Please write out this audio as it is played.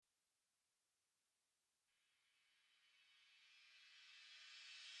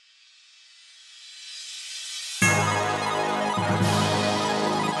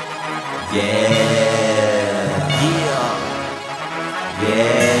Yeah.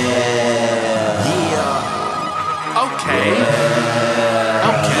 Okay.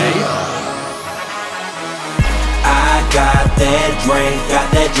 I got that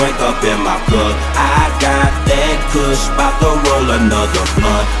drink up in my cup. I got that kush, bout to roll another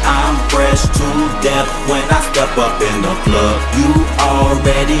blunt. I'm fresh to death when I step up in the club. You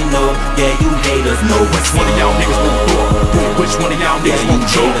already know, yeah, you haters know what's Which one of y'all niggas won't fuck? Which one of y'all niggas won't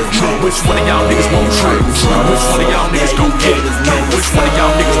joke? Which one of y'all niggas won't trip? Which one of y'all niggas gon' get it? Which one of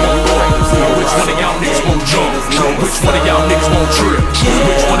y'all niggas won't fuck? Which one of y'all niggas won't joke? Which one of y'all niggas won't trip?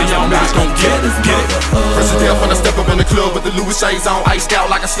 Which one of y'all niggas gon' get it? Fresh as death when I step up in the club with the Louis shades on, iced out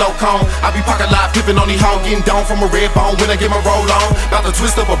like a slow cone. I be pocket lot pippin' on these hoes, getting down from a red bone when I get my roll on. About to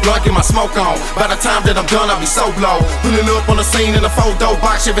twist up a blunt, get my smoke on. By the time that I'm done, I'll be so blow. Pulling up on the scene in a photo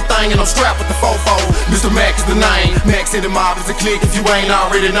box, everything, and I'm strapped with the fofo. Mr. Mac is the name, Max in the mob is the click. If you ain't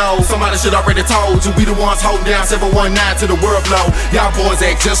already know, somebody should already told you. We the ones holding down 719 to the world blow. Y'all boys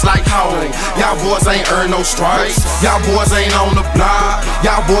act just like hoes. Y'all boys ain't earn no stripes. Y'all boys ain't on the block.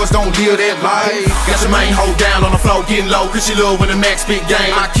 Y'all boys don't live that life. Got your main hoe down on the floor, getting low, cause she love when the Max spit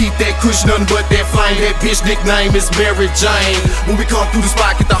game. I keep that kush, nothing but that flame. That bitch nickname is Mary Jane. When we come through the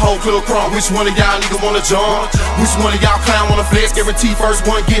spot, get the whole club crunk. Which one of y'all niggas wanna join? Which one of y'all clown wanna flex? Guarantee first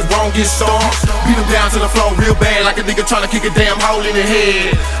one get wrong, get stormed. Beat them down to the floor real bad, like a nigga tryna kick a damn hole in the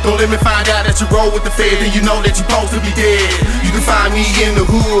head. Don't let me find out that you roll with the fed, then you know that you supposed to be dead. You can find me in the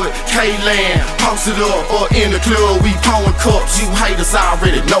hood, K-Land, posted up, or in the club, we pouring cups. You haters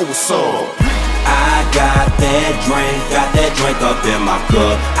already know what's up. I got that drink up in my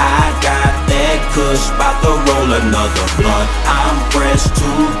cup. I got that kush, bout to roll another blunt. I'm fresh to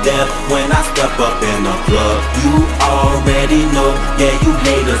death when I step up in the club. You already know, yeah, you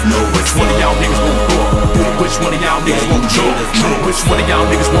haters know what's Which one of y'all niggas won't fuck? Which one of y'all niggas won't joke? Which one of y'all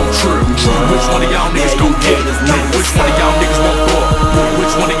niggas won't trip? Which one of y'all niggas gon' get it? Which one of y'all niggas won't fuck?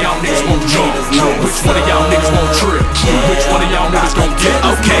 Which one of y'all niggas won't joke? Which one of y'all niggas won't trip? Which one of y'all niggas gon' get it?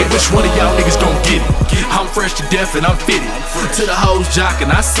 Okay, which one of y'all niggas gon' get it? I'm fresh to death and I'm fitted. To the hoes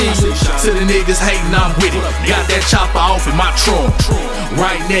jockin', I see you. To the niggas hatin', I'm with it. Got that chopper off in my trunk,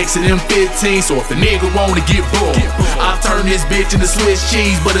 right next to them 15. So if a nigga wanna get bored, I'll turn this bitch into Swiss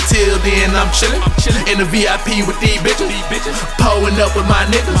cheese. But until then, I'm chillin' in the VIP with these bitches, pulling up with my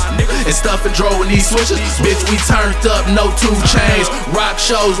niggas and stuffing dro in these switches. Bitch, we turned up, no 2 chains. Rock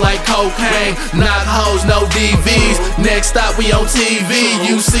shows like cocaine, knock hoes, no DVs. Next stop, we on TV.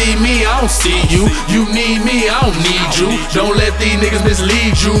 You see me, I don't see you. You need me, I don't need you. Don't let these niggas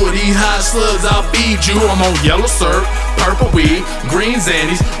mislead you. Or these hot slugs, I'll feed you. I'm on yellow syrup, purple weed, green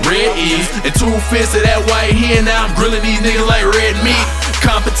Xannies, red E's, and 2 fists of that white here. Now I'm grilling these niggas like red meat.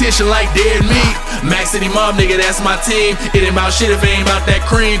 Competition like dead meat. Max City Mob, nigga, that's my team. It ain't about shit if it ain't about that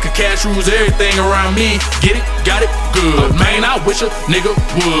cream. Cause cash rules everything around me. Get it? Got it? Good. Man, I wish a nigga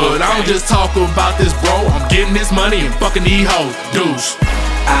would. I don't just talk about this, bro. I'm getting this money and fucking these hoes. Duce.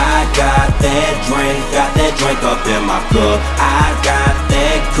 I got that drink up in my cup. I got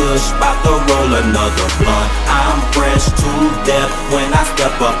that kush, bout to roll another blunt. I'm fresh to death when I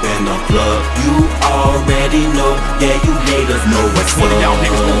step up in the club. You already know, yeah, you haters know what's Which one of y'all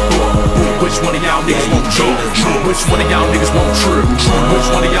niggas won't fuck? Which one of y'all niggas won't joke? Which one of y'all niggas won't trip? Which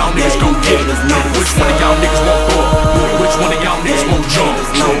one of y'all niggas gon' get it? Which one of y'all niggas won't fuck? Which one of y'all niggas won't joke?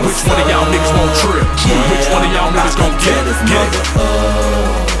 Which one of y'all niggas won't trip? Which one of y'all niggas gon' get it?